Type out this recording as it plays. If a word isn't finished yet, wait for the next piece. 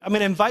I'm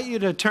going to invite you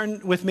to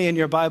turn with me in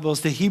your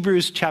Bibles to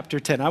Hebrews chapter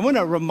 10. I want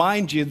to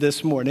remind you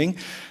this morning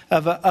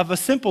of a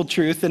simple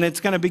truth, and it's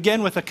going to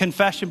begin with a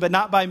confession, but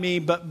not by me,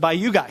 but by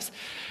you guys.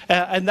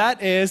 And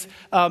that is,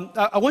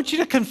 I want you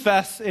to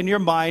confess in your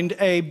mind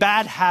a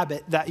bad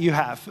habit that you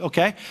have,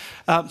 okay?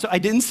 So I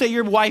didn't say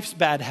your wife's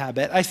bad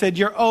habit. I said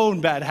your own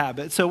bad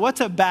habit. So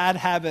what's a bad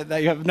habit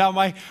that you have? Now,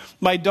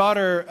 my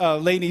daughter,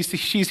 Lainey,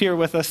 she's here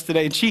with us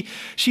today, and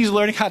she's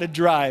learning how to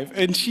drive.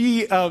 And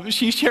she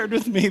shared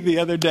with me the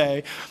other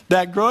day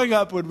that growing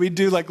up, when we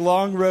do like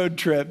long road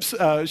trips,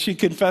 she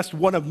confessed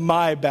one of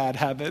my bad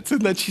habits.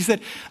 And then she said,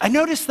 I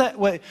noticed that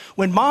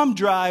when mom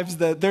drives,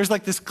 there's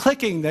like this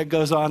clicking that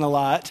goes on a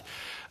lot.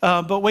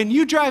 But when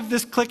you drive,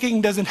 this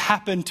clicking doesn't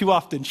happen too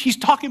often. She's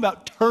talking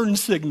about turn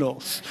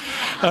signals,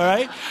 all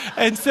right?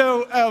 And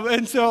so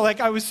like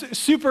I was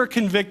super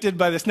convicted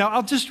by this. Now,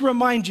 I'll just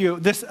remind you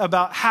this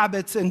about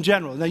habits in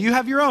general. Now, you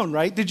have your own,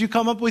 right? Did you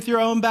come up with your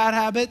own bad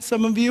habits,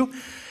 some of you?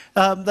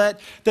 That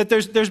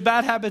there's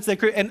bad habits that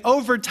create, and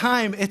over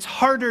time, it's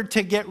harder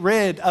to get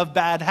rid of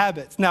bad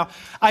habits. Now,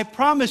 I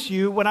promise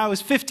you, when I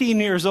was 15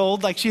 years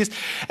old,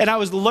 and I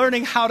was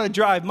learning how to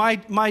drive,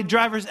 my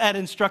driver's ed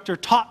instructor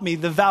taught me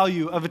the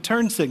value of a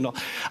turn signal.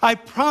 I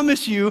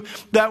promise you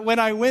that when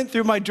I went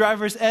through my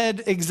driver's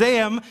ed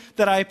exam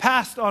that I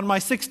passed on my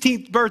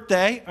 16th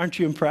birthday, aren't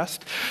you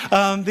impressed?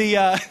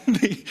 That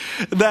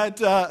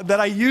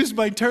I used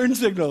my turn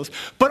signals.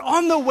 But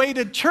on the way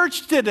to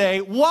church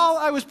today, while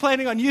I was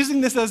planning on using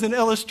this as an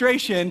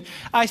illustration,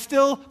 I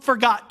still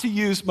forgot to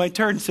use my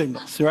turn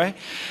signals, right?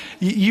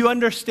 You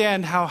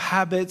understand how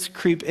habits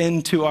creep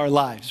into our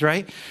lives,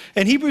 right?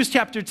 In Hebrews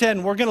chapter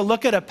 10, we're going to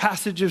look at a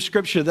passage of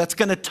scripture that's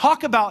going to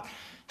talk about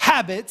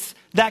habits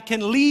that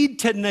can lead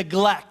to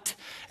neglect.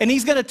 And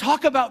he's going to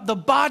talk about the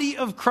body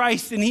of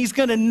Christ, and he's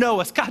going to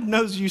know us. God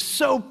knows you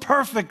so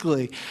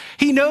perfectly.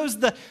 He knows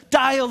the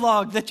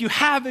dialogue that you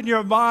have in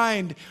your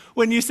mind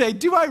when you say,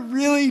 do I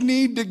really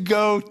need to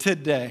go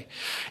today?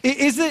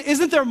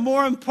 Isn't there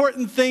more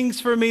important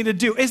things for me to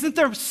do? Isn't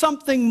there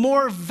something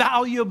more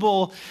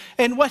valuable?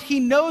 And what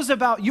he knows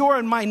about your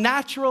and my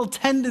natural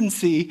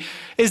tendency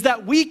is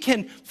that we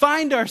can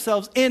find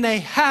ourselves in a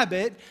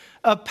habit,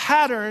 a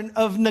pattern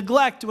of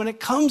neglect when it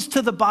comes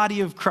to the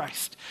body of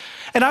Christ.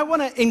 And I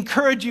want to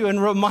encourage you and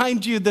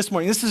remind you this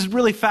morning, this is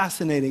really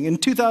fascinating. In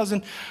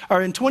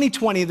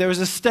 2020, there was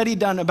a study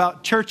done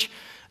about church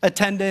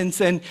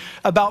attendance, and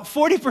about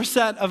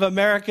 40% of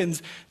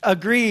Americans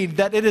agreed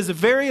that it is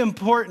very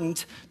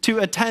important to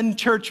attend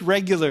church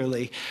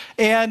regularly.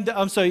 And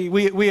so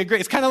we agree.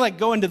 It's kind of like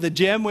going to the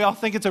gym. We all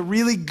think it's a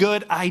really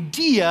good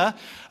idea,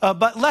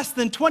 but less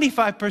than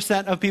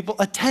 25% of people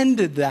attend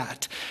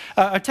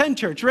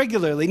church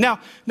regularly.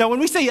 Now, when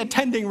we say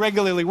attending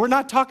regularly, we're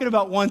not talking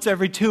about once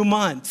every 2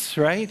 months,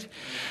 right?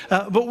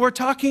 But we're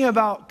talking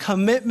about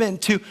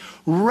commitment to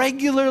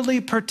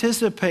regularly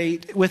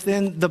participate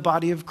within the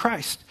body of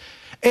Christ.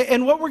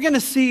 And what we're going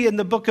to see in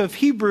the book of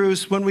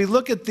Hebrews when we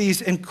look at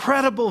these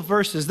incredible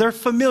verses, they're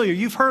familiar.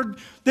 You've heard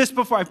this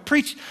before. I've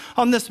preached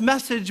on this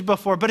message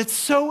before, but it's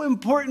so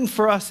important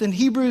for us in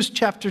Hebrews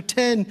chapter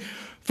 10,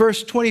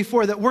 verse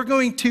 24, that we're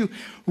going to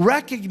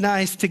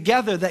recognize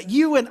together that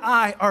you and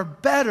I are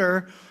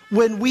better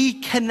when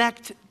we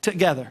connect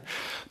together.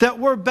 That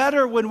we're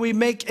better when we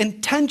make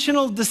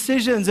intentional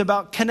decisions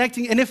about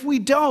connecting. And if we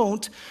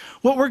don't,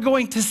 what we're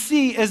going to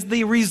see is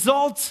the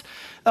results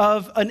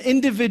of an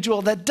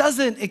individual that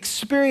doesn't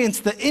experience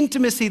the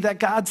intimacy that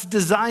God's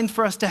designed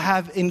for us to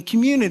have in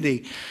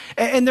community.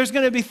 And there's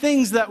going to be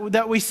things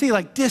that we see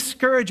like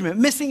discouragement,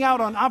 missing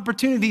out on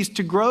opportunities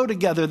to grow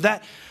together,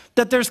 that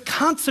there's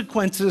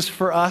consequences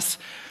for us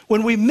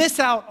when we miss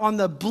out on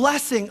the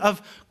blessing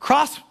of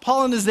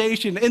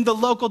cross-pollination in the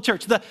local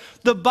church,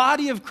 the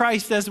body of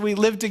Christ as we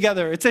live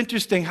together. It's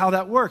interesting how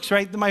that works,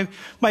 right?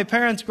 My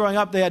parents growing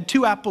up, they had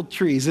 2 apple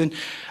trees, and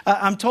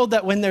I'm told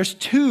that when there's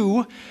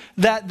 2,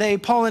 that they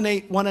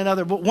pollinate one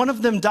another, but one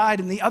of them died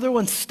and the other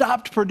one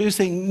stopped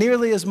producing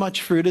nearly as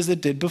much fruit as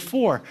it did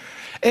before.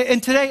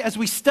 And today, as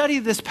we study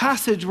this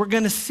passage, we're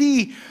going to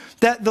see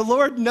that the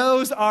Lord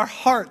knows our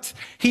hearts.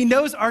 He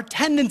knows our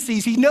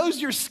tendencies. He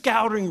knows your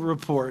scouting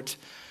report.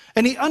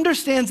 And he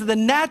understands the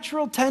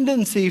natural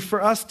tendency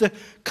for us to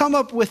come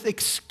up with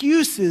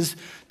excuses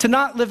to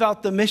not live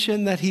out the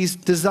mission that he's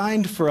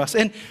designed for us.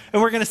 And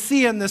we're going to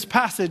see in this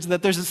passage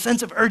that there's a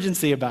sense of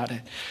urgency about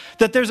it,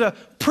 that there's a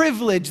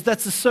privilege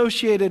that's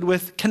associated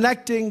with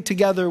connecting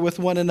together with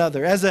one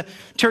another. As a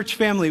church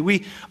family,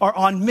 we are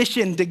on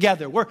mission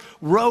together. We're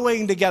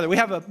rowing together. We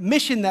have a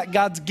mission that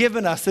God's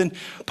given us. And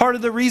part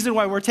of the reason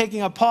why we're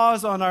taking a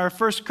pause on our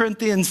 1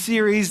 Corinthians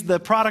series, The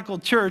Prodigal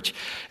Church,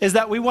 is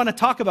that we want to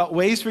talk about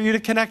ways for you to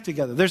connect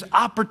together. There's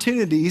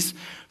opportunities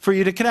for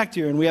you to connect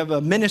here. And we have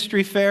a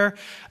ministry fair.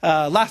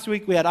 Last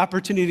week, we had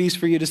opportunities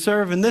for you to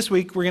serve. And this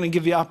week, we're going to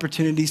give you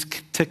opportunities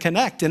to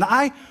connect. And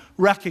I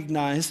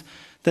recognize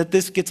that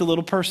this gets a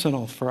little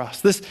personal for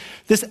us.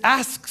 This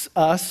asks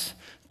us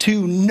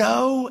to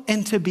know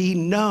and to be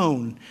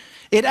known.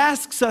 It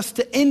asks us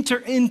to enter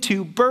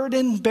into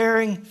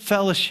burden-bearing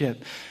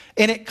fellowship.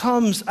 And it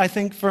comes, I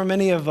think, for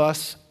many of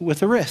us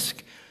with a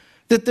risk.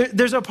 That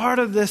there's a part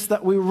of this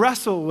that we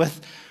wrestle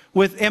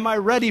with, am I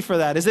ready for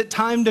that? Is it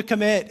time to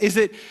commit? Is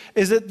it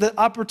the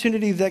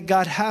opportunity that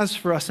God has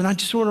for us? And I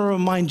just want to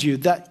remind you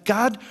that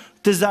God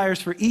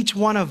desires for each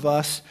one of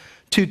us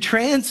to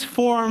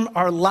transform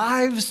our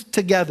lives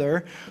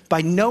together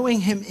by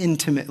knowing him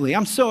intimately.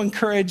 I'm so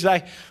encouraged.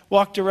 I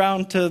walked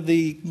around to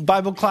the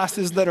Bible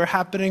classes that are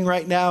happening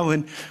right now,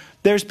 and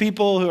there's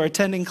people who are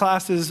attending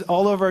classes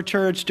all over our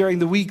church during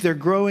the week. They're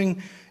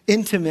growing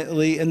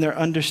intimately in their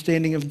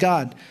understanding of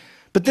God.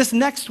 But this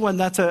next one,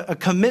 that's a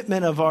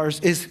commitment of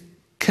ours, is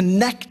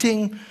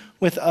connecting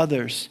with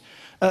others.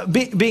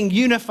 Being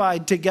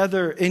unified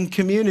together in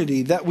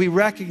community, that we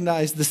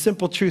recognize the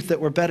simple truth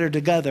that we're better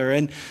together.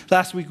 And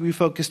last week we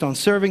focused on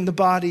serving the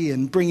body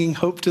and bringing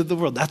hope to the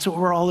world. That's what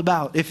we're all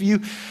about. If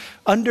you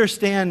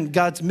understand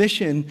God's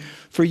mission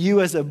for you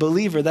as a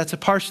believer, that's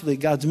partially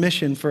God's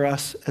mission for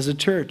us as a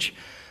church.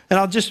 And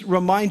I'll just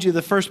remind you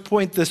the first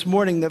point this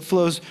morning that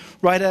flows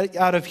right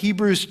out of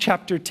Hebrews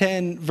chapter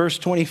 10, verse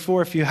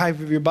 24. If you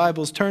have your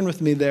Bibles, turn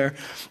with me there.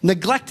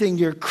 Neglecting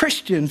your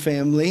Christian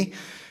family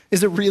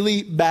is a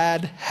really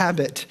bad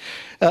habit.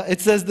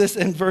 It says this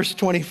in verse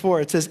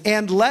 24. It says,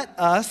 and let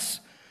us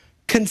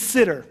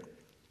consider.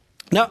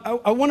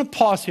 Now, I want to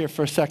pause here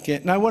for a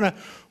second, and I want to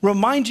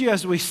remind you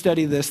as we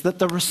study this that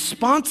the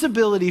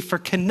responsibility for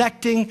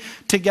connecting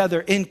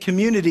together in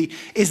community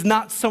is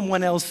not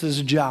someone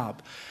else's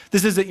job.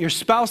 This isn't your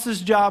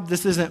spouse's job.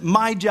 This isn't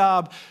my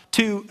job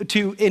to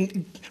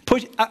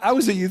push. I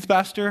was a youth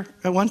pastor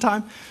at one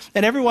time,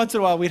 and every once in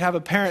a while we'd have a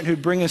parent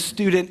who'd bring a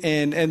student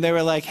in, and they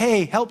were like,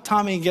 hey, help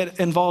Tommy get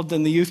involved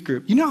in the youth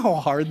group. You know how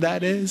hard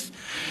that is?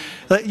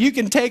 Like, you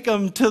can take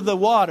them to the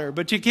water,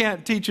 but you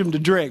can't teach them to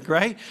drink,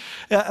 right?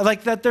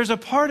 Like that, there's a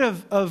part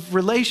of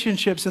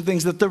relationships and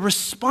things that the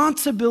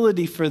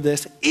responsibility for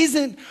this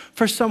isn't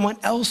for someone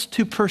else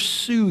to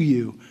pursue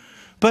you.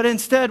 But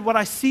instead, what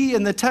I see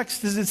in the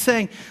text is it's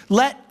saying,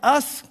 let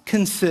us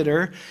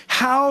consider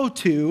how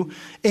to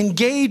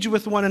engage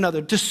with one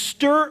another, to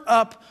stir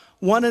up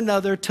one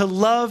another to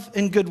love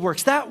and good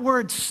works. That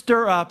word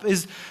stir up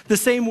is the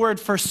same word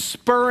for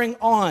spurring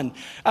on.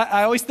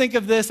 I always think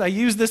of this, I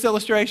use this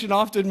illustration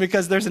often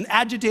because there's an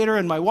agitator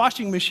in my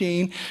washing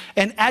machine,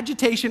 and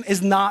agitation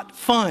is not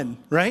fun,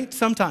 right?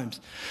 Sometimes.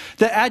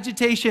 The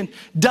agitation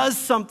does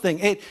something.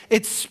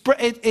 It's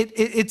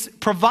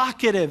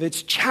provocative,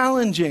 it's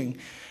challenging.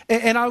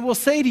 And I will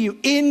say to you,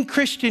 in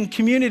Christian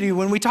community,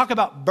 when we talk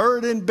about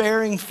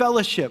burden-bearing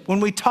fellowship, when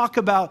we talk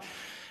about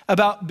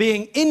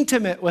being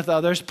intimate with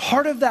others,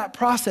 part of that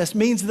process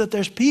means that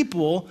there's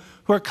people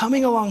who are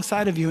coming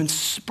alongside of you and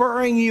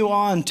spurring you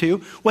on to,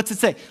 what's it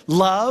say?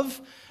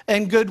 Love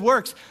and good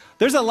works.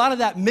 There's a lot of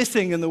that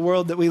missing in the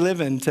world that we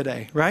live in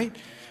today, right?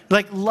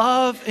 Like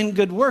love and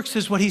good works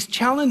is what he's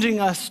challenging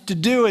us to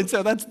do. And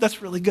so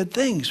that's really good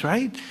things,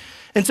 right?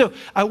 And so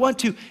I want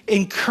to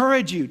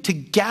encourage you to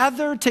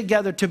gather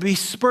together to be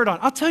spurred on.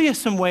 I'll tell you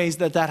some ways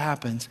that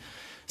happens.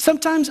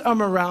 Sometimes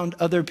I'm around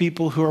other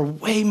people who are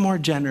way more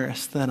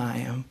generous than I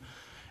am.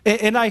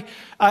 And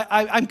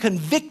I'm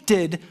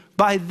convicted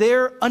by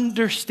their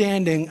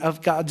understanding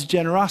of God's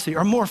generosity,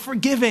 or more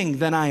forgiving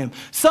than I am.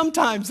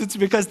 Sometimes it's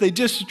because they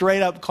just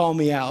straight up call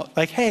me out,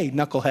 like, hey,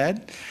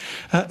 knucklehead.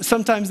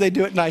 Sometimes they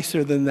do it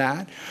nicer than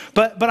that.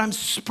 But I'm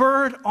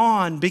spurred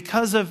on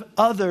because of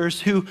others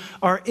who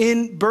are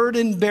in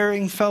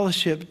burden-bearing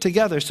fellowship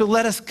together. So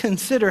let us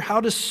consider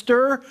how to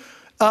stir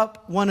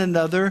up one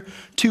another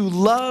to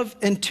love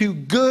and to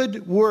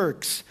good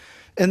works.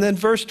 And then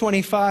verse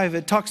 25,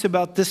 it talks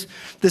about this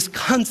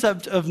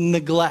concept of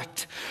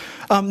neglect.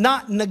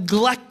 Not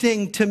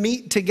neglecting to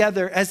meet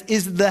together as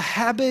is the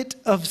habit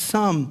of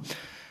some.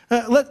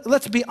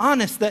 Let's be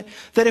honest that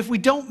if we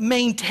don't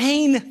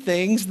maintain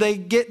things, they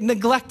get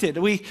neglected.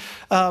 We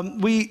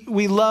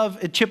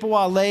love at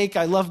Chippewa Lake.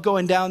 I love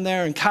going down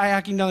there and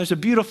kayaking down there. It's a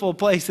beautiful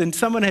place. And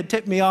someone had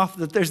tipped me off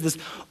that there's this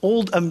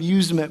old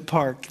amusement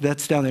park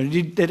that's down there.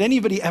 Did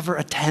anybody ever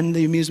attend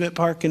the amusement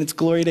park in its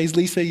glory days?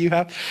 Lisa, you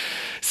have?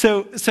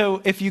 So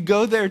if you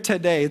go there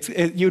today,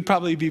 you would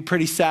probably be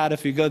pretty sad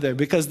if you go there,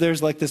 because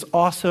there's like this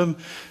awesome,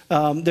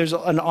 there's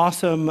an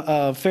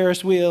awesome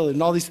Ferris wheel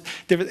and all these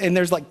different, and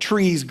there's like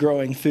trees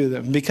growing through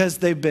them because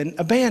they've been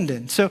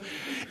abandoned. So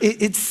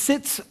it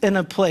sits in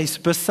a place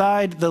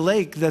beside the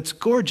lake that's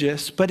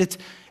gorgeous, but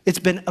it's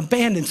been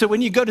abandoned. So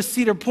when you go to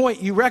Cedar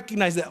Point, you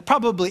recognize that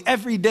probably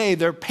every day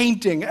they're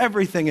painting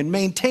everything and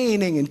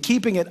maintaining and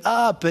keeping it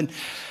up.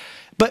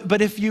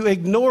 But if you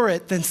ignore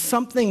it, then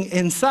something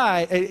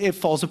inside, it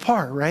falls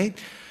apart, right?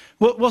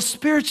 Well,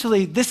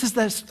 spiritually, this is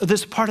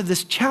this part of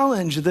this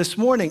challenge this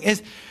morning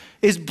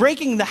is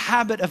breaking the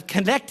habit of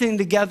connecting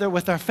together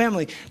with our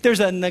family. There's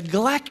a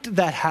neglect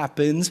that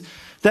happens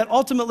that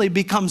ultimately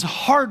becomes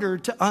harder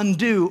to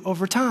undo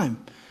over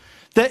time.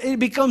 That it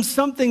becomes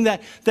something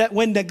that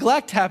when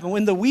neglect happens,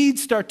 when the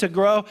weeds start to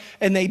grow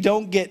and they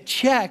don't get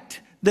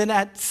checked, then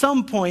at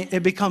some point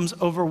it becomes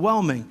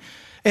overwhelming.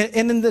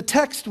 And in the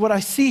text, what I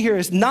see here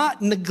is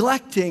not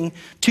neglecting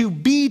to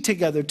be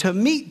together, to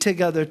meet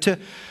together,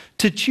 to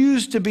to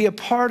choose to be a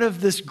part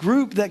of this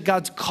group that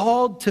God's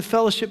called to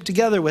fellowship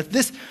together with.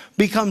 This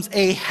becomes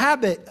a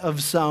habit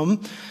of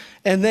some.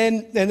 And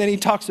then he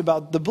talks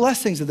about the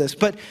blessings of this,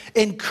 but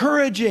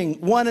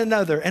encouraging one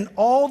another, and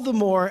all the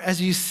more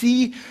as you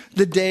see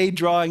the day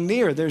drawing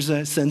near. There's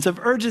a sense of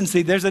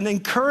urgency. There's an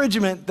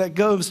encouragement that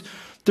goes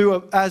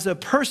through as a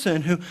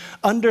person who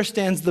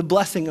understands the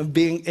blessing of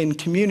being in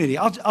community.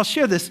 I'll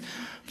share this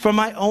from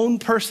my own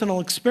personal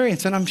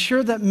experience, and I'm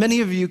sure that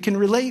many of you can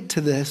relate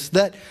to this,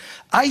 that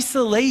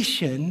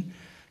isolation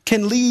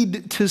can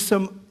lead to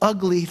some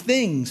ugly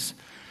things.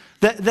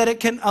 That it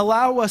can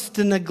allow us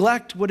to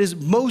neglect what is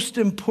most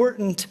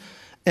important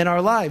in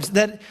our lives.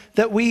 That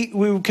we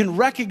can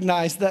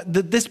recognize that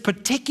this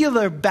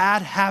particular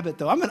bad habit,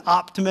 though. I'm an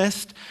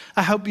optimist.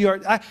 I hope you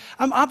are.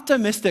 I'm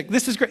optimistic.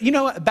 This is great. You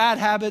know what? Bad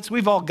habits,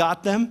 we've all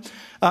got them.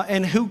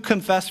 And who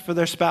confess for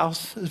their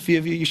spouse? A few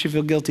of you should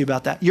feel guilty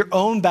about that. Your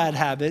own bad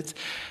habits.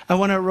 I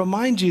want to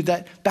remind you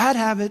that bad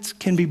habits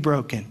can be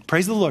broken.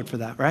 Praise the Lord for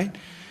that, right?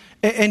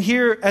 And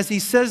here, as he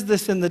says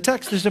this in the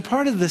text, there's a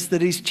part of this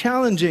that he's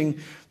challenging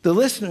the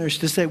listeners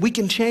to say, we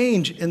can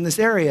change in this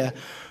area,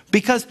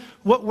 because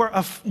what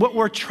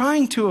we're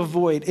trying to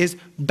avoid is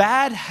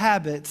bad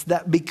habits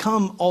that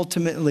become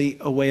ultimately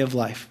a way of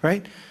life,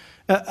 right?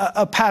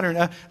 A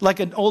pattern, like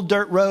an old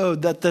dirt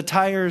road that the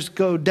tires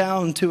go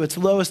down to its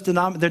lowest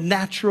denominator, their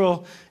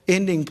natural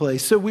ending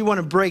place. So we want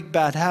to break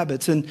bad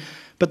habits.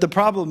 But the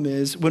problem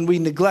is, when we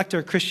neglect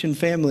our Christian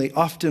family,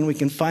 often we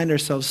can find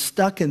ourselves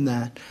stuck in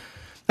that.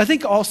 I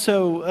think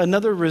also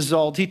another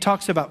result, he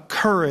talks about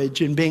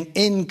courage and being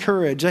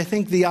encouraged. I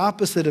think the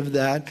opposite of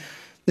that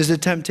is a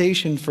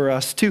temptation for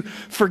us to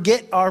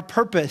forget our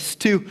purpose,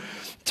 to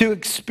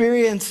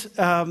experience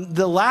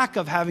the lack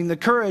of having the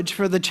courage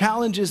for the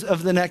challenges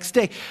of the next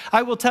day.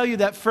 I will tell you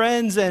that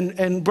friends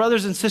and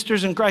brothers and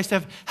sisters in Christ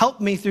have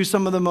helped me through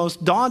some of the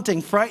most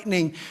daunting,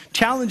 frightening,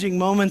 challenging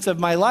moments of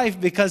my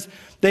life, because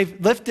they've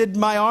lifted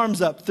my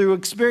arms up through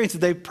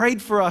experiences. They've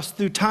prayed for us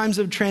through times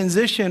of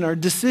transition or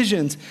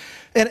decisions.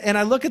 And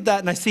I look at that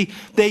and I see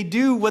they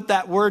do what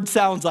that word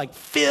sounds like.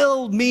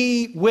 Fill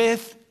me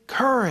with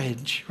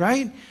courage,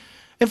 right?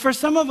 And for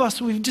some of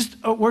us,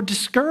 we're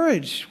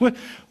discouraged.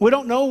 We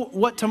don't know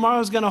what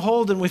tomorrow's going to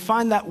hold, and we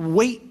find that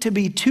weight to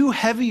be too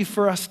heavy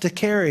for us to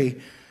carry.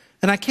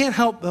 And I can't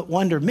help but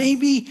wonder,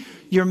 maybe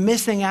you're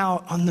missing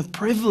out on the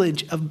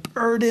privilege of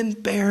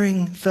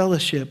burden-bearing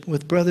fellowship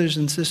with brothers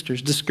and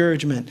sisters,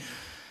 discouragement.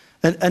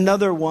 And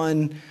another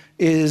one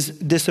is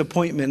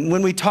disappointment.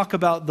 When we talk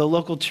about the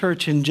local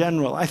church in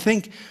general, I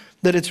think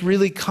that it's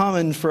really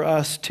common for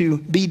us to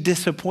be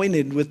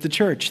disappointed with the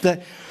church.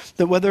 That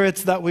whether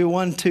it's that we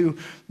want to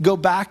go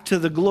back to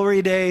the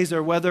glory days,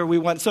 or whether we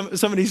want,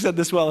 somebody said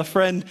this well, a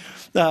friend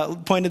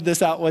pointed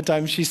this out one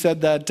time. She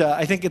said that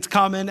I think it's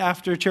common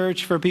after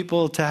church for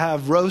people to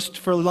have roast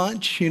for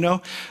lunch,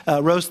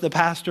 roast the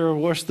pastor,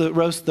 roast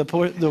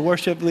the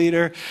worship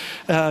leader,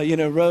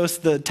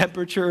 roast the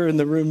temperature in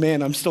the room.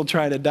 Man, I'm still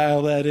trying to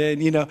dial that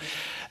in,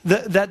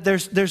 that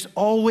there's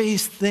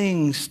always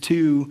things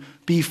to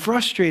be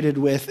frustrated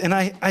with. And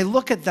I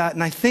look at that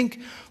and I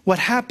think what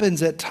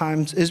happens at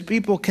times is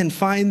people can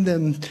find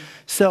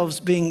themselves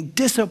being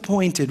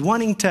disappointed,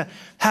 wanting to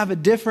have a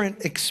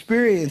different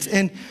experience.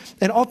 And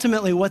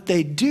ultimately what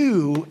they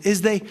do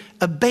is they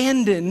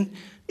abandon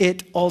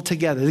it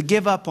altogether. They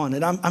give up on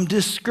it. I'm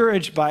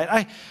discouraged by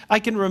it. I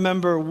can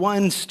remember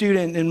one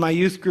student in my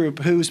youth group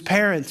whose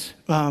parents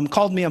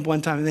called me up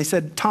one time and they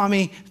said,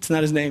 Tommy, it's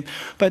not his name,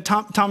 but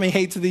Tommy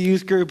hates the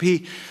youth group.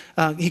 He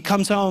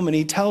comes home and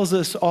he tells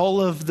us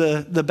all of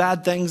the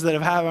bad things that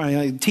have happened.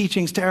 Like,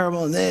 teaching's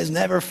terrible and this is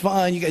never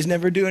fun. You guys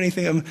never do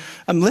anything.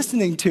 I'm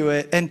listening to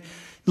it, and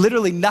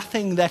literally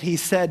nothing that he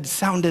said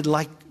sounded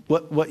like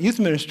what youth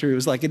ministry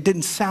was like. It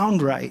didn't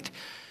sound right.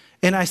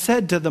 And I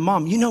said to the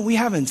mom, we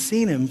haven't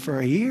seen him for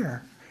a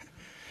year.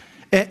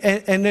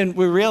 And then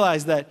we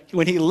realized that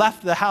when he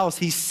left the house,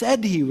 he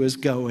said he was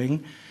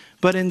going,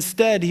 but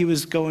instead he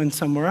was going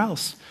somewhere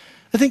else.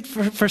 I think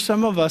for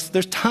some of us,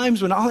 there's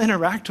times when I'll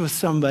interact with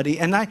somebody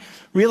and I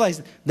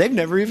realize they've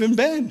never even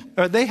been,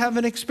 or they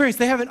haven't experienced,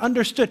 they haven't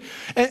understood.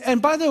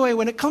 And by the way,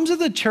 when it comes to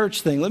the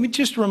church thing, let me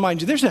just remind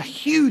you, there's a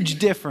huge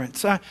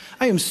difference. I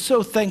am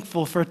so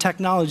thankful for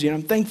technology, and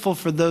I'm thankful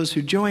for those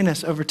who join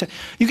us over time.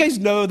 You guys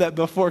know that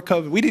before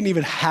COVID, we didn't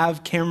even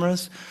have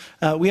cameras.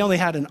 We only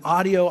had an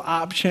audio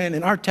option,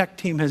 and our tech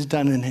team has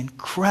done an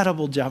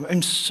incredible job.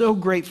 I'm so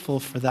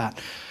grateful for that.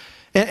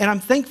 And I'm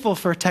thankful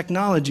for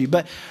technology,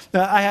 but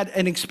I had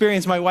an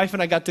experience. My wife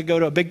and I got to go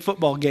to a big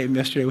football game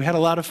yesterday. We had a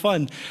lot of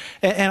fun.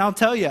 And I'll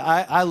tell you,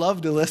 I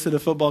love to listen to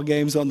football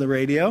games on the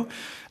radio.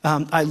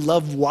 I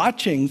love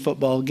watching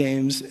football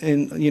games on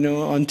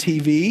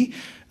TV,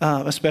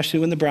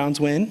 especially when the Browns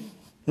win.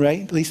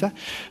 Right, Lisa?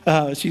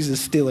 She's a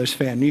Steelers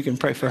fan. You can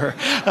pray for her.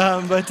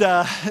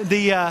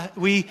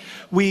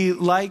 We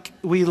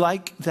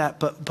like that.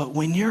 But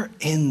when you're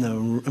in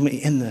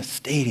the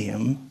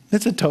stadium,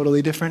 it's a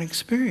totally different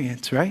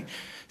experience, right?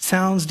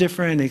 sounds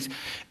different.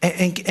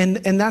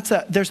 And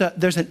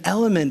there's an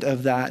element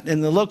of that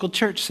in the local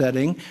church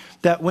setting,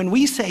 that when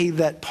we say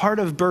that part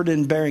of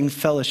burden-bearing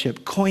fellowship,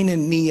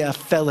 koinonia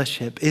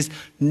fellowship, is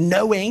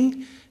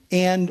knowing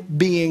and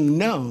being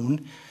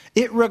known,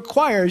 it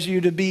requires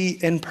you to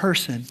be in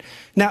person.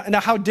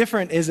 Now, how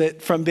different is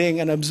it from being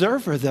an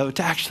observer, though,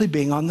 to actually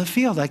being on the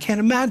field? I can't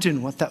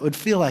imagine what that would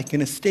feel like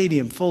in a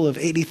stadium full of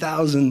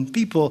 80,000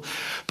 people.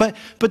 But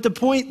the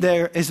point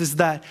there is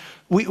that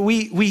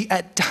we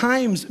at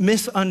times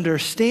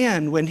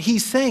misunderstand when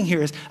he's saying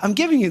here is, I'm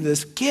giving you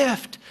this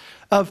gift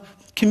of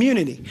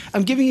community.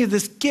 I'm giving you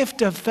this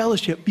gift of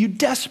fellowship. You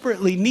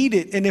desperately need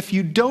it. And if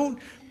you don't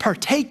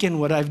partake in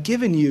what I've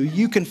given you,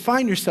 you can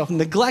find yourself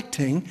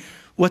neglecting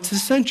what's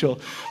essential.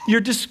 You're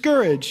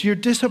discouraged, you're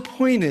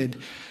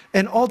disappointed,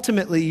 and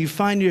ultimately you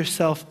find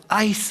yourself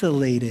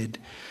isolated.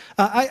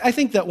 I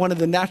think that one of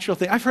the natural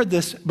things, I've heard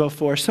this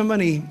before.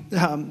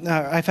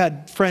 I've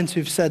had friends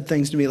who've said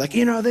things to me like,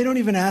 they don't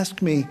even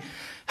ask me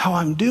how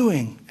I'm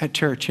doing at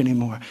church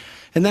anymore.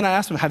 And then I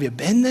ask them, have you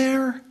been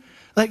there?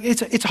 Like,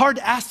 it's hard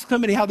to ask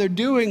somebody how they're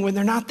doing when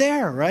they're not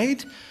there,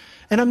 right?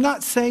 And I'm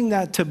not saying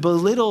that to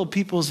belittle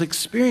people's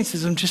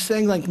experiences. I'm just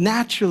saying, like,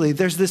 naturally,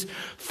 there's this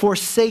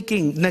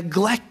forsaking,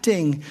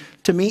 neglecting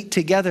to meet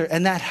together.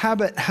 And that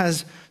habit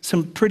has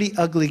some pretty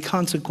ugly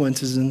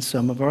consequences in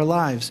some of our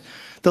lives.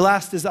 The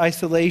last is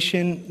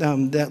isolation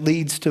that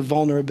leads to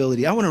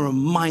vulnerability. I want to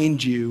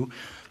remind you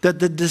that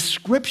the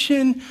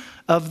description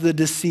of the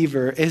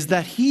deceiver is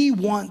that he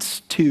wants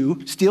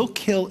to steal,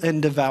 kill,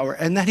 and devour,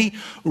 and that he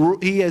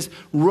is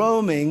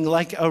roaming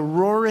like a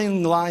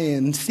roaring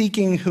lion,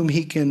 seeking whom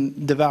he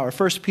can devour.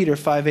 1 Peter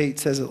 5:8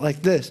 says it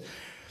like this.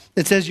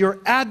 It says, your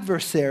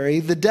adversary,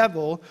 the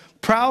devil,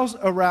 prowls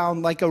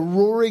around like a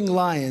roaring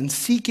lion,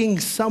 seeking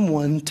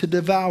someone to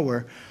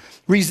devour.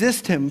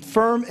 Resist him,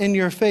 firm in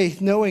your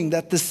faith, knowing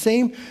that the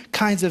same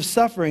kinds of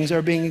sufferings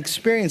are being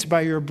experienced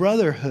by your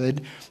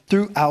brotherhood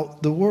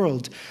throughout the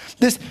world.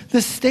 This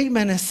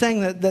statement is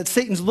saying that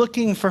Satan's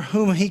looking for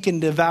whom he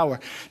can devour.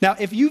 Now,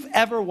 if you've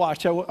ever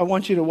watched, I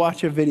want you to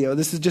watch a video.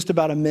 This is just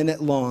about a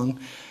minute long.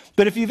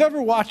 But if you've ever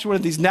watched one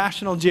of these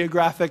National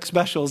Geographic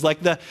specials,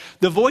 like the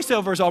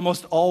voiceover is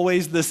almost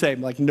always the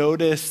same. Like,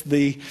 notice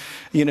the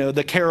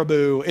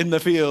caribou in the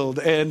field,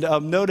 and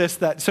notice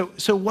that.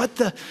 So what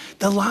the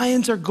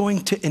lions are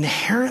going to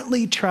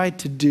inherently try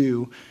to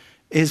do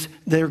is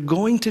they're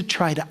going to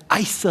try to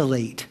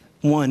isolate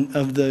one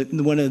of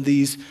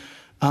these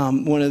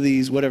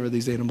whatever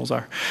these animals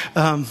are.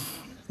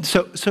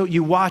 So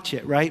you watch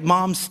it, right?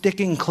 Mom's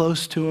sticking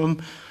close to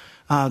him.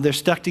 They're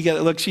stuck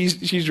together. Look,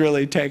 she's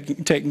really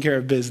taking care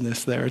of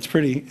business there. It's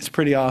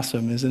pretty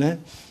awesome, isn't it?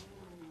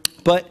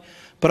 But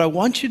I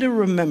want you to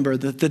remember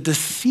that the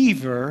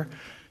deceiver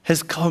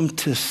has come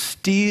to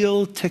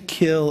steal, to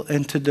kill,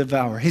 and to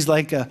devour. He's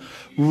like a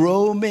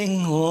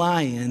roaming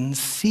lion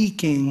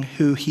seeking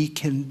who he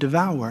can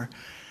devour.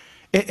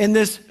 In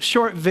this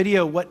short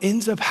video, what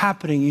ends up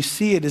happening, you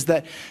see it, is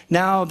that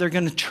now they're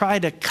going to try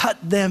to cut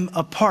them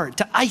apart,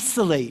 to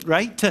isolate,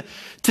 right?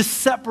 To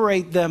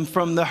separate them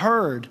from the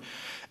herd.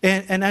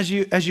 And as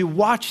you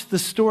watch the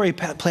story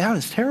play out,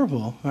 it's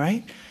terrible,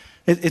 right?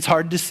 It's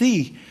hard to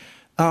see.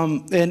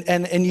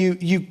 And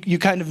you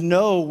kind of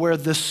know where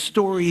the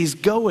story's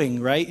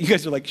going, right? You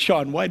guys are like,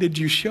 Sean, why did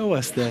you show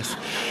us this?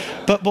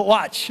 But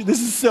watch, this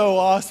is so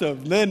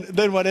awesome.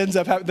 Then what ends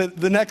up happening,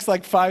 the next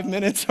like 5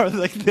 minutes are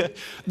like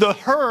the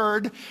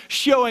herd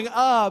showing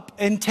up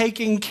and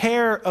taking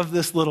care of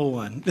this little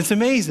one. It's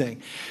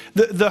amazing.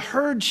 The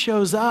herd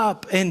shows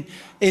up and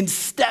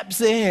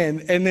steps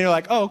in, and they're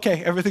like, oh,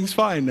 okay, everything's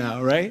fine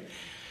now, right?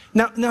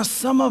 Now,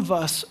 some of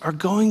us are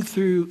going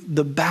through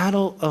the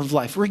battle of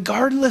life,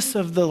 regardless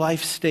of the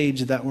life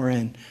stage that we're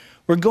in.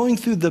 We're going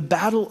through the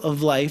battle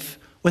of life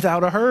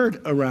without a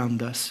herd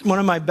around us. One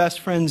of my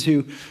best friends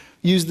who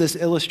used this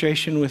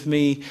illustration with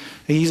me,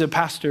 he's a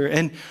pastor.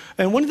 And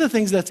one of the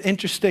things that's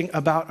interesting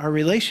about our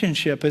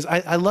relationship is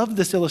I love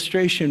this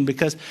illustration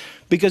because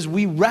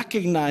we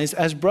recognize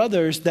as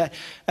brothers, that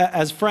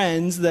as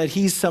friends, that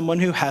he's someone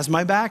who has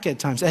my back at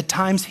times. At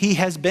times he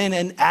has been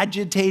an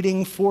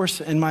agitating force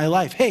in my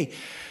life. Hey,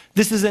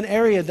 this is an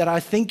area that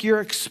I think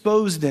you're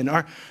exposed in.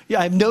 Or,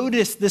 I've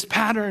noticed this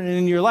pattern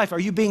in your life.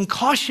 Are you being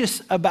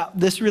cautious about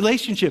this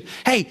relationship?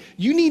 Hey,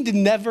 you need to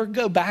never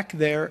go back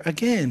there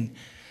again.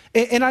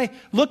 And I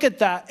look at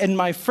that in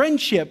my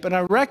friendship, and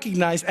I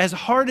recognize, as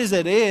hard as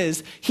it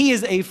is, he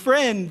is a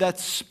friend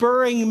that's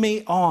spurring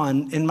me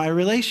on in my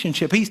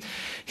relationship.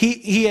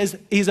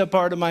 He's a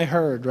part of my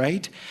herd,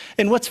 right?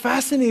 And what's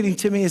fascinating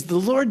to me is the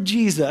Lord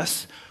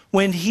Jesus,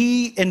 when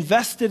he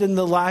invested in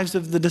the lives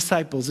of the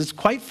disciples, it's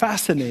quite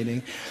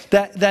fascinating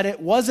that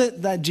it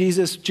wasn't that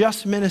Jesus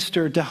just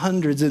ministered to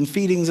hundreds and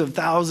feedings of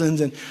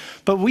thousands,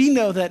 but we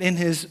know that in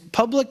his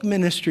public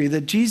ministry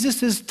that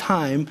Jesus'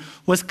 time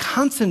was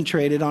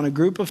concentrated on a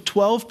group of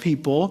 12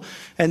 people,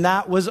 and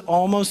that was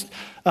almost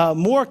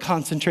more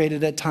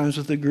concentrated at times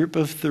with a group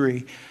of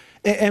 3.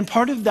 And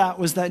part of that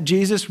was that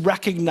Jesus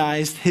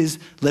recognized his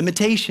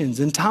limitations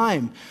in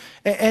time.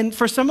 And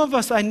for some of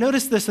us, I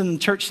notice this in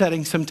church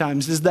settings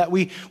sometimes, is that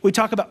we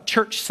talk about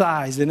church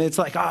size, and it's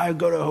like, I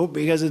go to Hope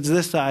because it's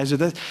this size or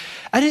this.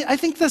 I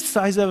think the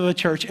size of a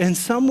church in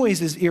some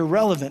ways is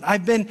irrelevant.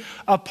 I've been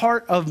a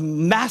part of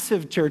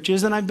massive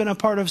churches, and I've been a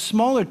part of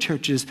smaller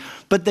churches.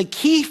 But the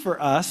key for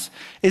us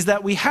is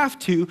that we have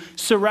to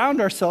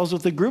surround ourselves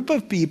with a group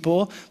of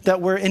people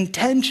that we're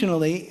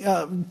intentionally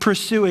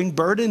pursuing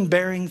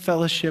burden-bearing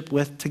fellowship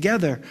with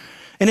together.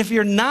 And if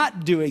you're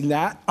not doing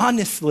that,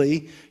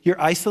 honestly,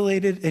 you're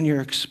isolated and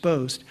you're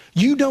exposed.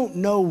 You don't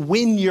know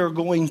when you're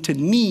going to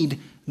need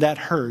that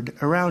herd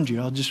around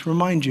you. I'll just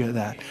remind you of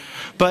that.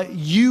 But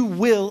you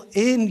will,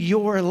 in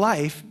your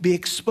life, be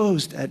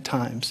exposed at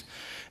times.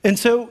 And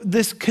so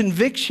this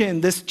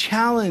conviction, this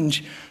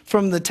challenge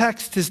from the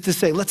text is to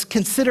say, let's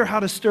consider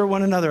how to stir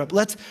one another up.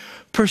 Let's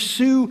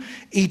pursue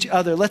each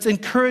other. Let's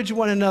encourage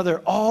one another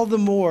all the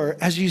more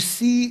as you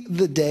see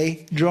the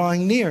day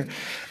drawing near.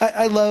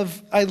 I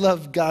love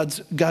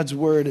God's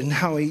word and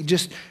how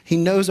he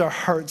knows our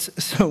hearts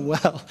so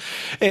well.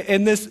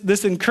 And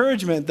this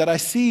encouragement that I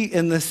see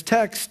in this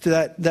text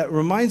that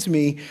reminds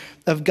me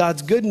of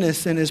God's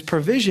goodness and his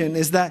provision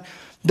is that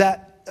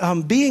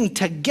being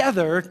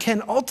together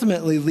can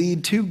ultimately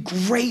lead to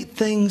great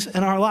things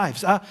in our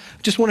lives. I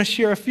just want to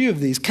share a few of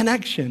these.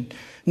 Connection,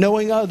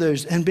 knowing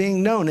others, and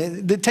being known.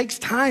 It takes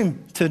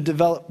time to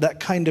develop that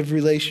kind of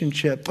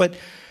relationship, but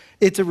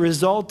it's a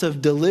result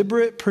of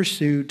deliberate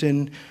pursuit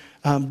and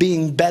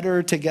being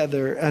better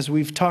together, as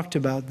we've talked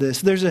about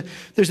this. There's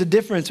a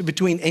difference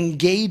between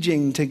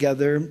engaging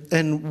together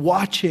and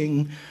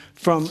watching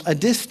from a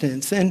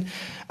distance. And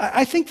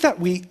I think that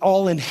we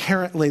all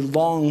inherently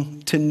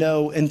long to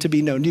know and to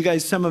be known. You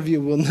guys, some of you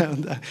will know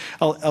that.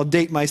 I'll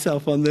date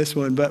myself on this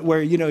one, but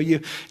where,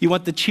 you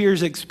want the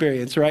Cheers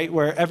experience, right?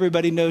 Where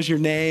everybody knows your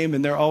name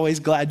and they're always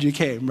glad you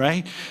came,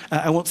 right?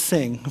 I won't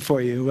sing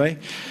for you, right?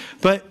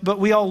 But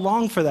we all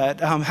long for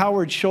that.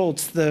 Howard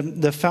Schultz,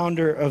 the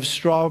founder of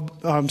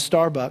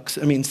Starbucks,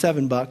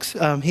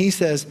 $7, he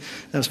says,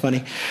 that was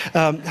funny.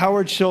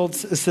 Howard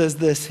Schultz says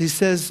this. He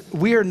says,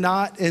 we are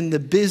not in the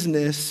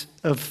business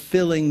of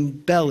filling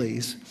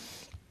bellies.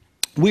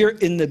 We're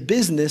in the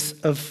business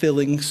of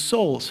filling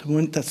souls.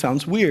 That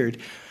sounds weird.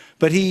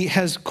 But he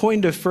has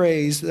coined a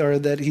phrase or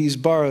that he's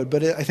borrowed,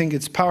 but I think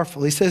it's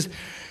powerful. He says,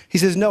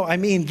 no,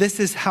 this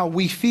is how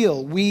we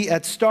feel. We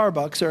at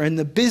Starbucks are in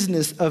the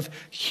business of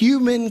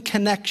human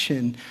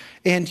connection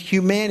and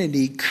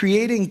humanity,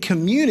 creating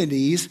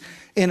communities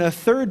in a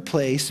third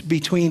place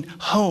between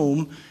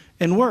home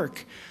and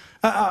work.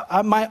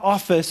 My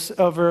office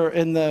over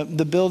in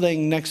the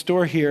building next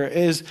door here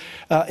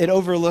it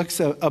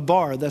overlooks a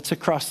bar that's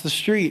across the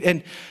street.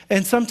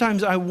 And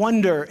sometimes I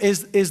wonder,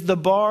 is the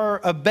bar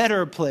a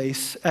better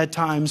place at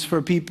times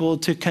for people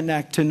to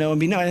connect, to know and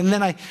be known? And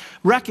then I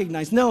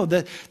recognize, no,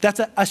 that's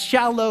a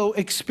shallow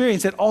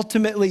experience. It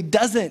ultimately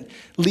doesn't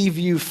leave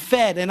you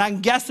fed. And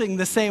I'm guessing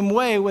the same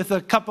way with a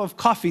cup of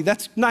coffee.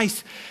 That's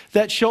nice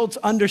that Schultz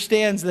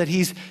understands that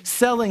he's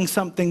selling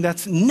something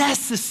that's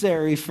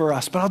necessary for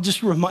us. But I'll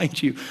just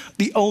remind you,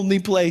 the only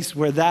place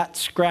where that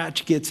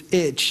scratch gets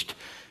itched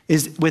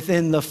is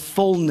within the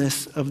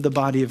fullness of the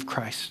body of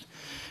Christ.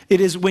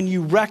 It is when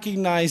you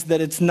recognize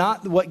that it's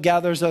not what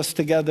gathers us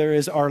together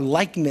is our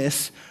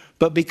likeness,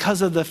 but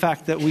because of the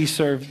fact that we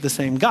serve the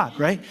same God,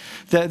 right?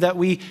 That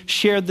we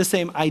shared the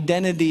same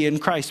identity in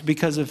Christ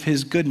because of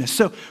his goodness.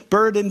 So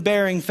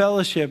burden-bearing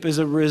fellowship is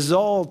a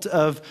result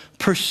of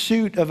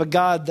pursuit of a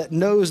God that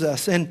knows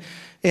us. And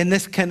in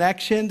this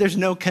connection, there's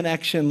no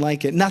connection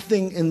like it.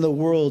 Nothing in the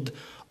world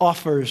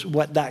offers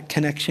what that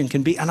connection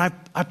can be. And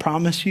I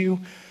promise you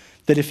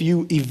that if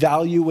you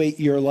evaluate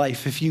your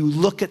life, if you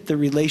look at the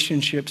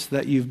relationships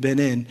that you've been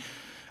in,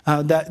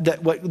 that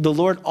what the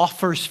Lord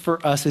offers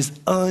for us is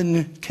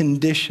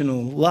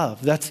unconditional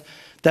love.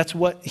 That's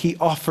what he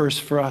offers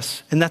for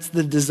us. And that's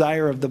the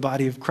desire of the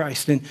body of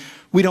Christ. And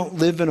we don't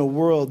live in a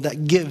world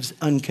that gives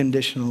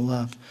unconditional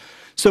love.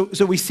 So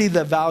we see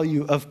the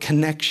value of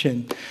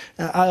connection.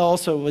 I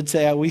also would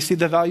say we see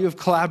the value of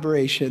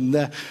collaboration.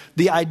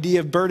 The idea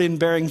of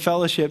burden-bearing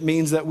fellowship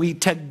means that we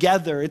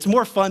together, it's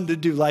more fun to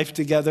do life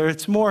together.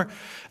 It's more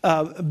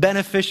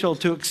beneficial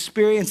to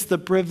experience the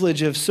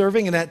privilege of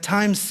serving and at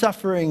times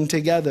suffering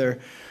together.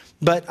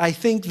 But I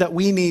think that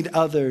we need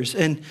others.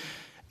 And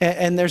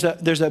there's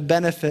a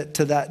benefit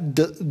to that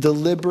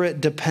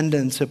deliberate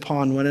dependence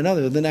upon one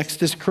another. The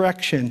next is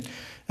correction.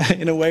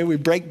 In a way, we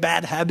break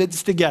bad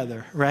habits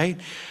together, right?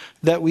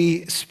 That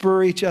we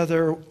spur each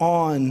other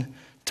on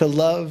to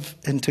love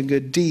and to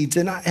good deeds.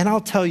 And I'll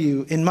tell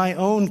you, in my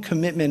own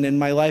commitment in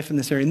my life in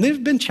this area, and there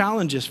have been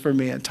challenges for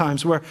me at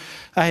times where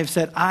I have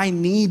said, I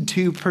need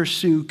to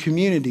pursue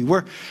community.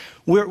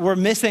 We're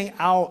missing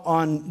out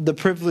on the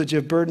privilege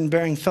of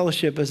burden-bearing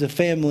fellowship as a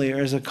family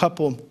or as a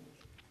couple.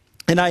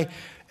 And I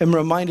am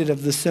reminded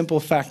of the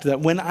simple fact that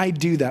when I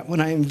do that,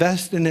 when I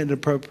invest in it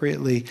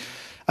appropriately,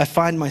 I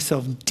find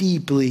myself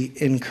deeply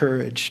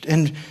encouraged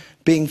and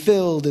being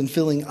filled and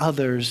filling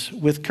others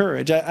with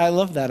courage. I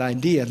love that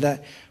idea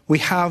that we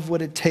have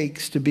what it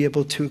takes to be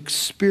able to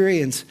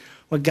experience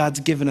what God's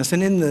given us.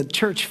 And in the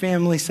church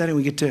family setting,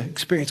 we get to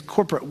experience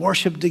corporate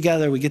worship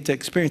together. We get to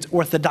experience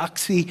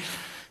orthodoxy,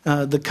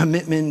 the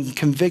commitment and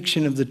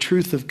conviction of the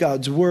truth of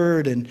God's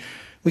word. And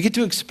we get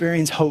to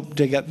experience hope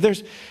together.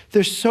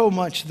 There's so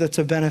much that's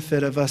a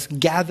benefit of us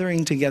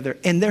gathering together.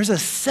 And there's a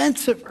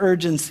sense of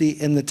urgency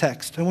in the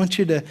text. I want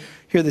you to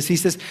hear this. He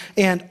says,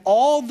 and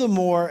all the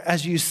more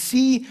as you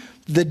see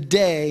the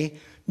day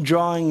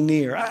drawing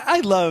near.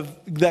 I love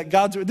that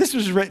God's word. This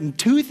was written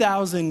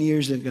 2,000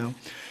 years ago.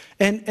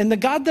 And the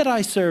God that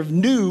I serve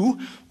knew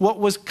what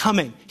was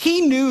coming.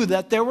 He knew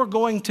that there were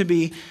going to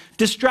be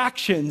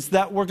distractions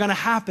that were going to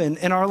happen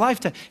in our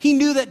lifetime. He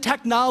knew that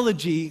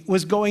technology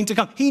was going to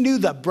come. He knew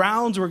that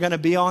Browns were going to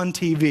be on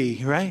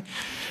TV, right?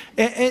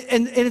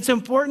 And it's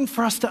important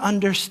for us to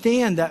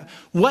understand that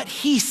what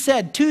he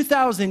said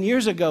 2,000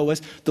 years ago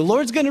was the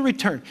Lord's going to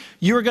return.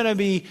 You're going to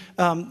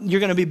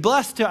be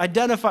blessed to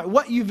identify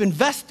what you've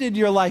invested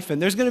your life in.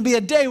 There's going to be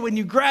a day when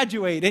you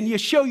graduate and you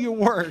show your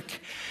work.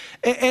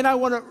 And I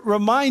want to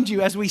remind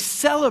you as we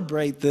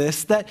celebrate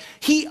this that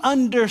he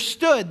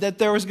understood that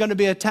there was going to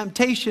be a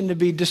temptation to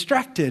be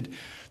distracted.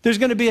 There's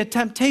going to be a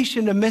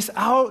temptation to miss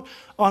out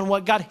on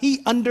what God,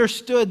 he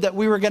understood that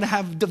we were going to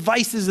have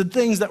devices and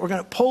things that were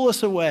going to pull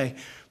us away.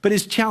 But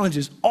his challenge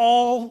is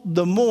all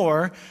the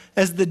more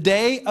as the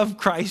day of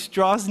Christ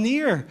draws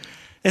near.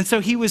 And so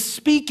he was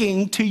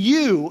speaking to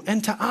you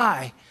and to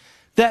I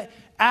that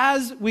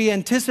as we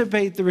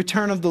anticipate the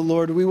return of the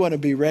Lord, we want to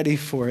be ready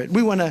for it.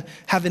 We want to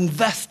have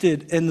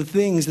invested in the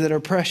things that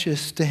are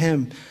precious to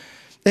him.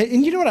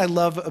 And you know what I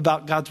love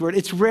about God's word?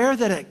 It's rare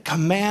that it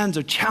commands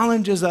or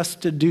challenges us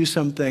to do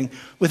something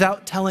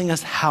without telling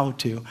us how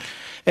to.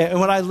 And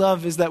what I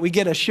love is that we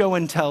get a show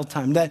and tell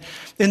time. That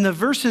in the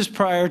verses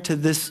prior to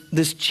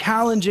this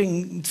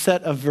challenging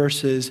set of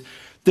verses,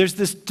 there's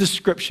this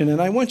description,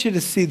 and I want you to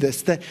see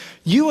this, that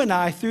you and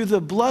I, through the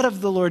blood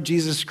of the Lord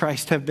Jesus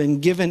Christ, have been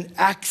given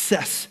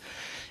access.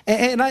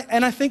 And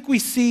I think we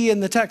see in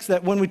the text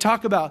that when we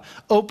talk about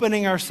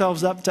opening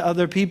ourselves up to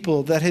other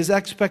people, that his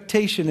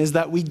expectation is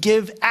that we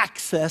give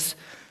access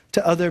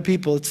to other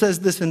people. It says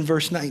this in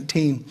verse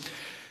 19.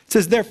 It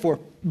says, therefore,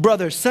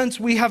 brothers, since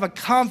we have a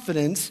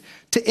confidence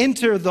to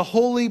enter the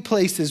holy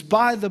places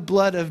by the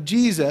blood of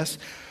Jesus,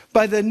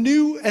 by the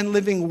new and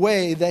living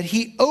way that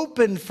he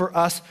opened for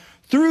us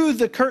through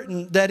the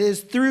curtain that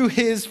is through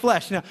his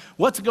flesh. Now,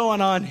 what's going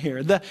on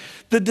here?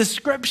 The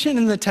description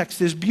in the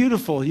text is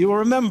beautiful. You will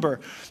remember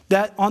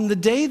that on the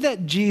day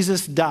that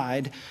Jesus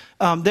died,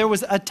 there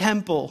was a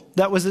temple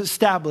that was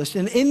established.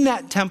 And in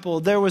that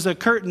temple, there was a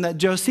curtain that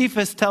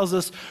Josephus tells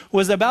us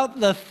was about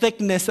the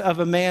thickness of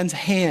a man's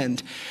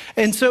hand.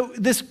 And so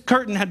this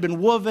curtain had been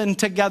woven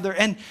together.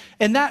 And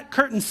that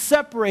curtain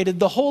separated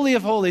the Holy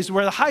of Holies,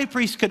 where the high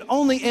priest could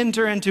only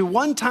enter into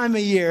one time a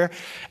year.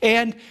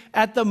 And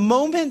at the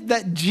moment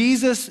that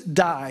Jesus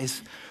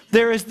dies,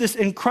 there is this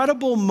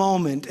incredible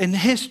moment in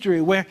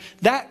history where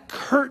that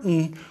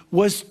curtain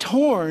was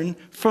torn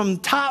from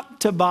top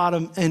to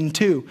bottom in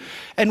two.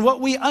 And what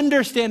we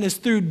understand is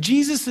through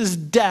Jesus'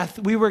 death,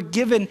 we were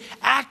given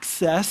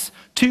access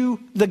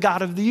to the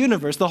God of the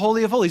universe, the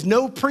Holy of Holies.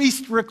 No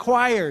priest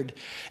required.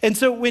 And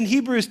so when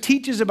Hebrews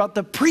teaches about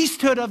the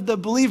priesthood of the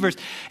believers,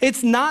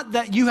 it's not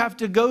that you have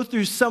to go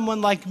through someone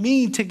like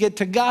me to get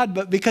to God,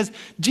 but because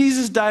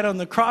Jesus died on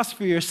the cross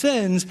for your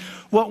sins,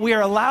 what we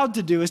are allowed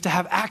to do is to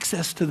have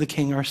access to the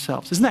King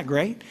ourselves. Isn't that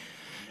great?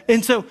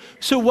 And so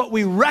what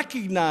we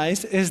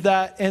recognize is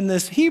that in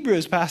this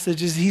Hebrews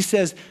passage is he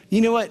says,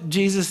 you know what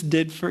Jesus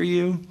did for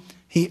you?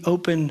 He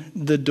opened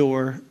the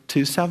door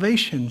to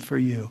salvation for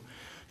you.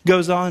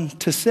 Goes on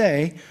to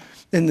say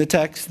in the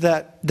text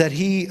that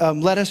he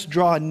let us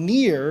draw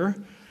near.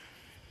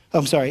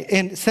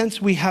 And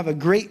since we have a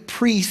great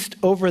priest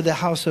over the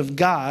house of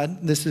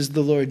God, this is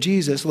the Lord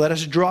Jesus, let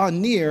us draw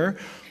near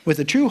with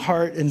a true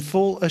heart and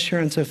full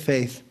assurance of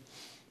faith.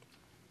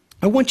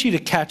 I want you to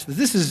catch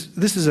this.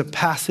 This is a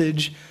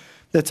passage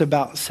that's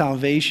about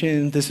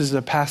salvation. This is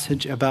a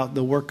passage about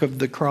the work of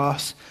the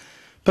cross.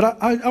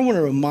 But I want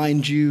to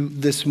remind you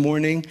this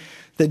morning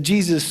that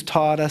Jesus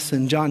taught us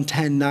in John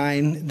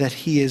 10:9 that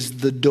he is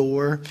the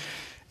door.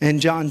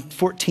 In John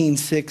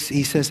 14:6,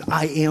 he says,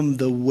 I am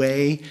the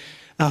way.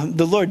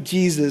 The Lord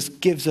Jesus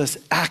gives us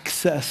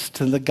access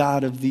to the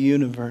God of the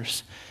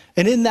universe.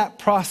 And in that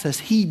process,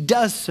 he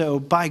does so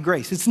by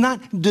grace. It's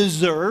not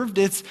deserved.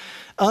 It's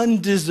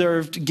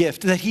undeserved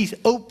gift that he's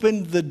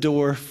opened the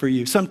door for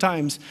you.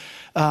 Sometimes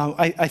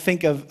I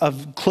think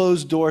of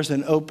closed doors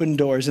and open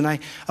doors. And I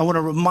want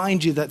to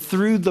remind you that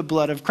through the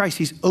blood of Christ,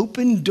 he's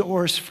opened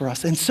doors for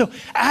us. And so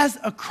as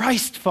a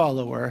Christ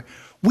follower,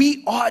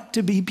 we ought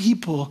to be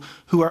people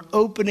who are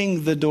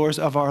opening the doors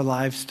of our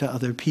lives to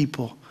other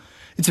people.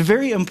 It's a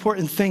very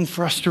important thing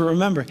for us to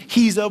remember.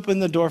 He's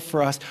opened the door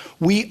for us.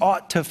 We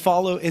ought to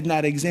follow in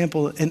that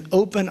example and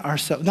open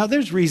ourselves. Now,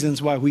 there's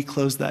reasons why we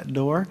close that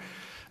door.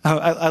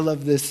 I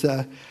love this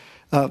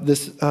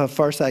this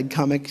Far Side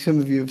comic. Some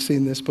of you have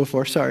seen this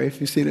before. Sorry if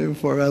you've seen it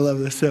before. I love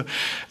this. So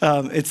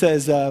it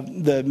says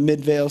the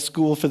Midvale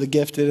School for the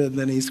Gifted, and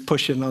then he's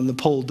pushing on the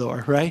pole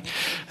door, right?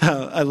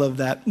 I love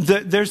that.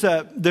 There's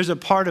a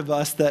part of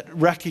us that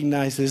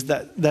recognizes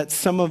that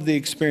some of the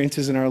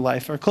experiences in our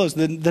life are closed.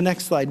 The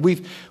next slide.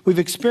 We've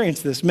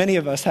experienced this. Many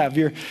of us have.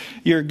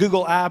 Your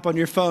Google app on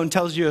your phone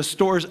tells you a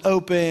store's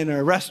open or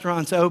a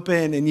restaurant's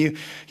open, and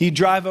you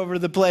drive over to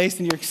the place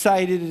and you're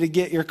excited to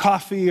get your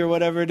coffee or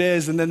whatever it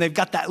is, and then they've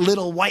got that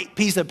little white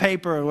piece of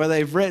paper where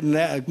they've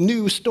written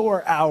new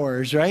store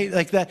hours, right?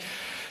 Like that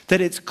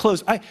it's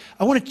closed. I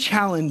want to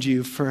challenge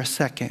you for a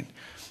second.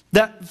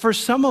 That for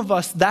some of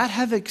us that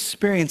have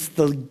experienced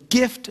the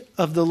gift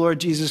of the Lord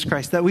Jesus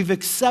Christ, that we've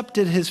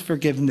accepted his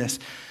forgiveness.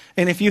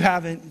 And if you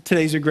haven't,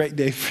 today's a great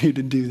day for you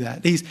to do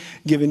that. He's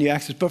given you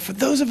access. But for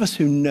those of us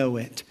who know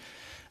it,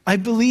 I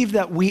believe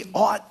that we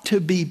ought to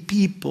be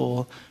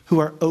people who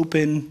are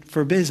open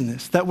for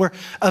business, that we're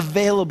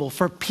available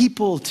for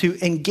people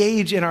to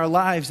engage in our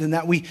lives, and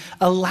that we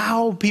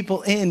allow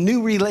people in,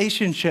 new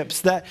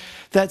relationships that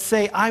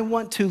say, I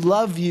want to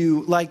love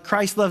you like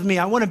Christ loved me.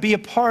 I want to be a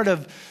part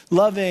of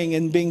loving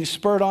and being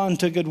spurred on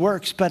to good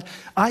works. But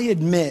I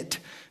admit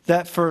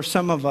that for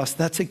some of us,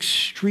 that's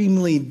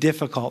extremely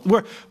difficult.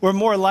 We're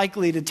more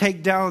likely to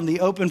take down the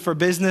open for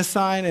business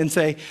sign and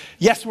say,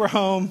 yes, we're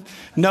home.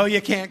 No,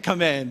 you can't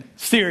come in.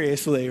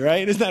 Seriously,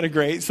 right? Isn't that a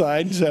great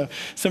sign? So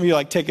some of you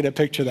like taking a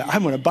picture of that.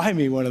 I'm going to buy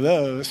me one of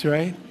those,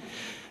 right?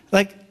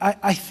 Like,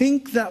 I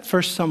think that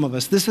for some of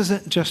us, this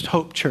isn't just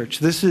Hope Church.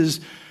 This is,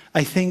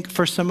 I think,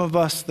 for some of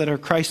us that are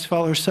Christ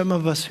followers, some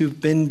of us who've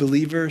been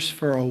believers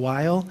for a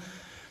while,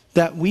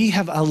 that we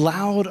have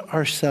allowed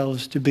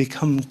ourselves to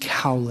become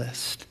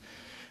calloused.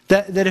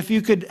 That if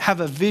you could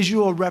have a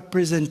visual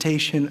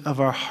representation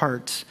of our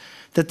hearts,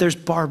 that there's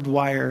barbed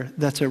wire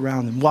that's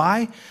around them.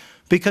 Why?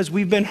 Because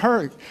we've been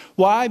hurt.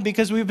 Why?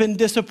 Because we've been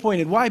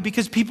disappointed. Why?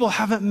 Because people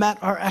haven't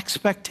met our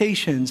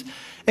expectations.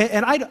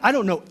 And I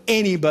don't know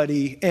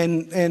anybody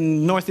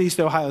in Northeast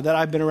Ohio that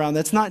I've been around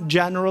that's not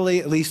generally,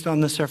 at least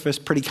on the surface,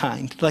 pretty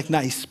kind, like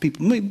nice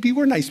people. Maybe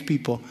we're nice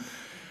people.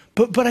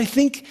 But I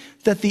think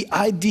that the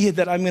idea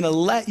that I'm going to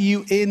let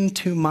you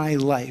into my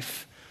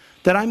life,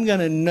 that I'm going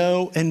to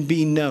know and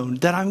be known,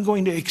 that I'm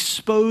going to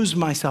expose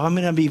myself, I'm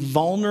going to be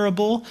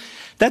vulnerable.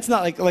 That's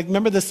not like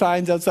remember the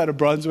signs outside of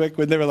Brunswick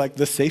when they were like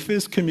the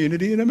safest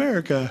community in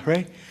America,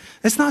 right?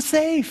 It's not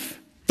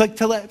safe, like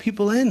to let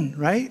people in,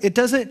 right?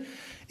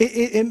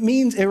 It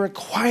means it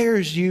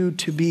requires you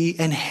to be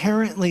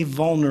inherently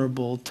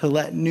vulnerable to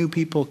let new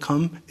people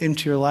come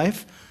into your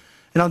life.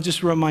 And I'll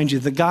just remind you,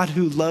 the God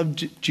who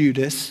loved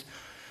Judas,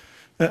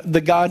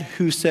 the God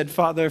who said,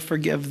 Father,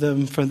 forgive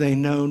them, for they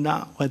know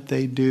not what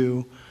they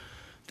do,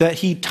 that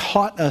he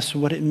taught us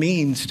what it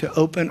means to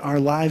open our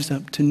lives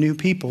up to new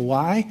people.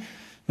 Why?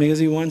 Because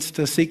he wants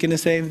to seek and to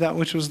save that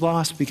which was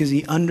lost, because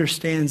he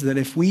understands that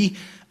if we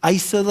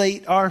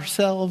isolate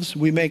ourselves,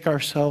 we make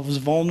ourselves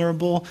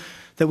vulnerable,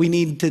 that we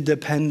need to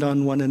depend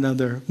on one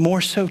another,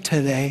 more so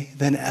today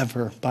than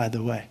ever, by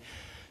the way.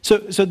 So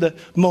the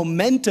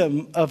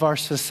momentum of our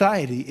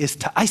society is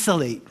to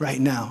isolate right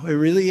now. It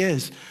really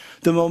is.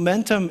 The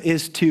momentum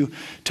is to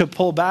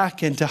pull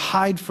back and to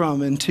hide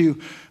from and to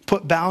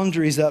put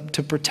boundaries up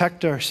to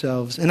protect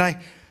ourselves. And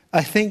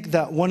I think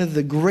that one of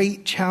the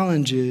great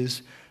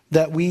challenges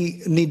that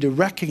we need to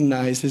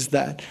recognize is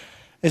that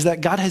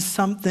God has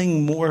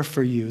something more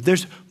for you.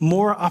 There's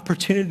more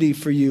opportunity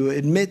for you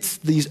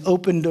amidst these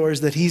open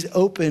doors that he's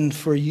opened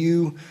for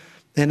you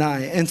and I.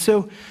 And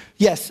so,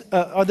 yes,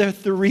 are there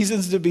the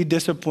reasons to be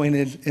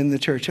disappointed in the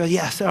church?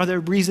 Yes. Are there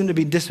reasons to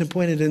be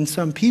disappointed in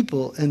some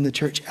people in the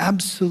church?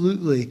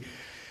 Absolutely.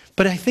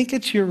 But I think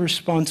it's your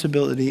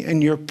responsibility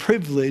and your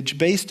privilege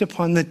based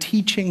upon the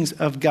teachings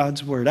of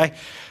God's word.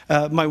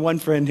 My one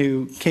friend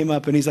who came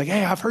up and he's like,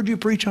 hey, I've heard you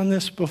preach on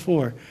this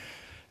before.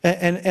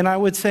 And I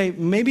would say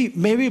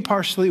maybe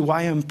partially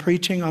why I'm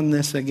preaching on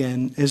this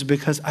again is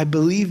because I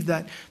believe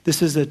that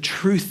this is a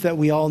truth that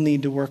we all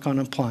need to work on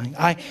applying.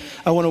 I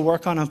want to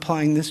work on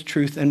applying this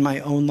truth in my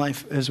own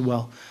life as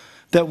well.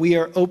 That we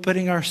are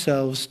opening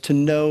ourselves to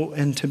know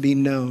and to be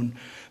known.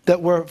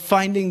 That we're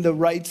finding the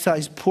right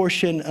size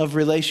portion of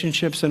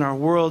relationships in our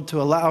world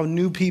to allow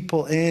new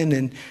people in.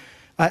 And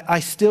I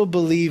still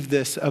believe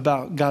this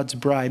about God's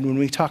bride when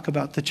we talk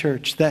about the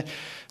church, that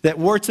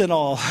warts and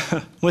all,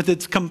 with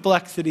its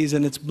complexities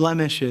and its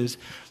blemishes,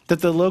 that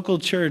the local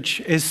church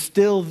is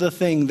still the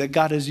thing that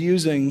God is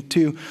using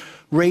to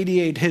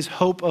radiate his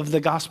hope of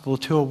the gospel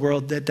to a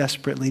world that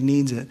desperately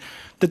needs it.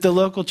 That the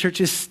local church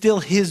is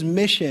still his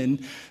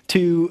mission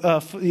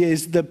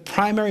is the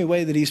primary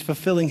way that he's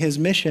fulfilling his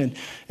mission.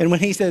 And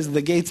when he says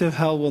the gates of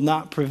hell will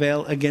not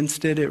prevail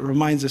against it, it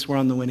reminds us we're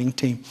on the winning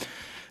team.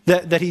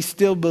 That he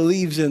still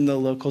believes in the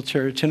local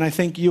church. And I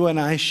think you and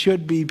I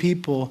should be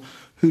people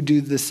who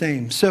do the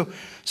same. So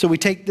we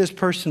take this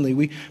personally.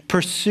 We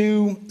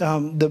pursue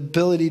the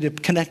ability to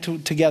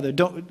connect together.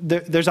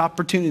 There's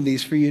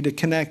opportunities for you to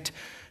connect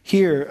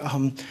here.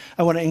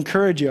 I want to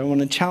encourage you. I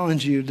want to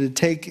challenge you to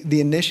take the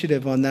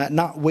initiative on that,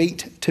 not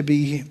wait to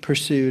be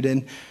pursued.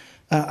 And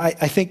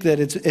I think that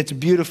it's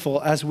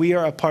beautiful as we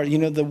are a part. You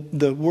know,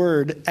 the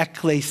word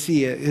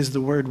ecclesia is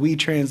the word we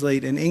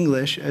translate in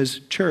English as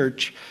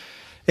church.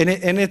 And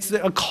it's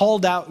a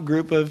called out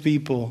group of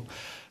people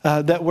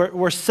that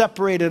we're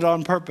separated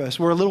on purpose.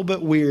 We're a little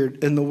bit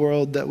weird in the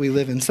world that we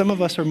live in. Some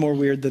of us are more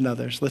weird than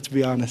others, let's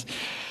be honest.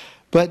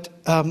 But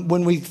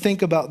when we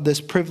think about this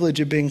privilege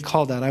of being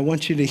called out, I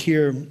want you to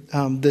hear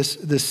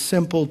this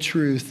simple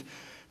truth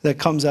that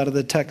comes out of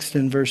the text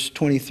in verse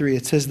 23.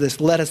 It says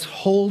this: let us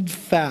hold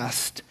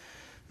fast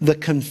the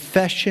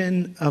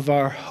confession of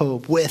our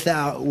hope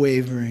without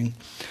wavering,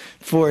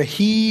 for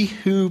he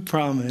who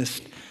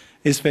promised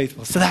is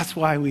faithful. So that's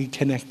why we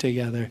connect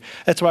together.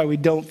 That's why we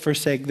don't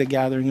forsake the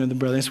gathering of the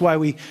brothers. That's why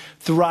we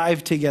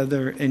thrive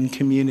together in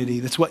community.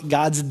 That's what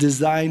God's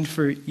designed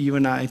for you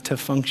and I to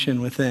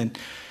function within,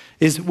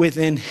 is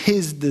within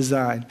his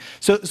design.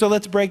 So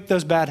let's break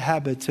those bad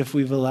habits if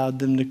we've allowed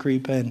them to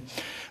creep in.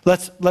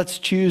 Let's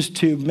choose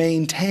to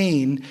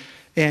maintain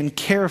and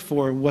care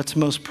for what's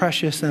most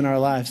precious in our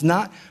lives,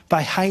 not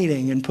by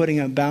hiding and putting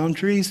up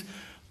boundaries,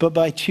 but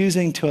by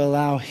choosing to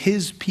allow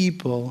his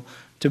people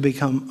to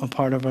become a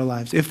part of our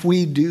lives. If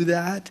we do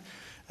that,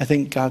 I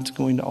think God's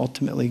going to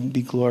ultimately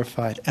be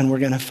glorified, and we're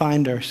going to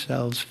find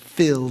ourselves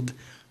filled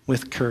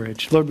with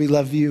courage. Lord, we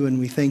love you, and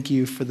we thank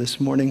you for this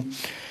morning.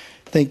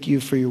 Thank you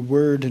for your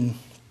word, and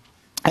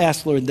I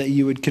ask, Lord, that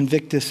you would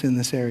convict us in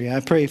this area. I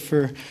pray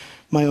for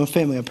my own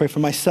family. I pray for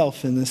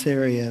myself in this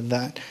area,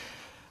 that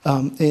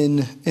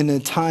in a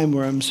time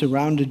where I'm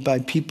surrounded by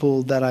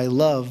people that I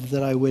love,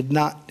 that I would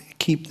not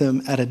keep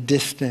them at a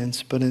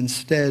distance, but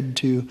instead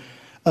to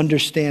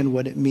understand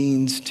what it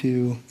means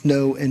to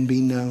know and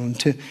be known,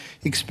 to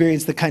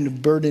experience the kind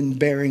of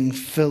burden-bearing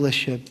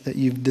fellowship that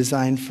you've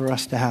designed for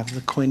us to have,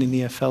 the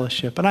koinonia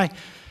fellowship. And I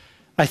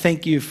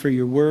thank you for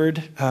your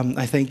word.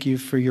 I thank you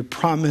for your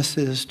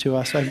promises to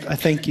us. I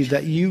thank you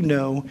that you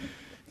know,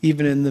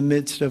 even in the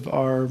midst of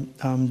our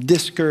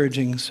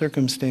discouraging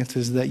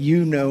circumstances, that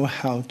you know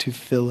how to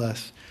fill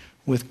us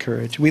with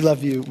courage. We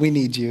love you. We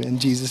need you. In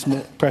Jesus'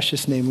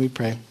 precious name we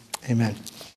pray. Amen.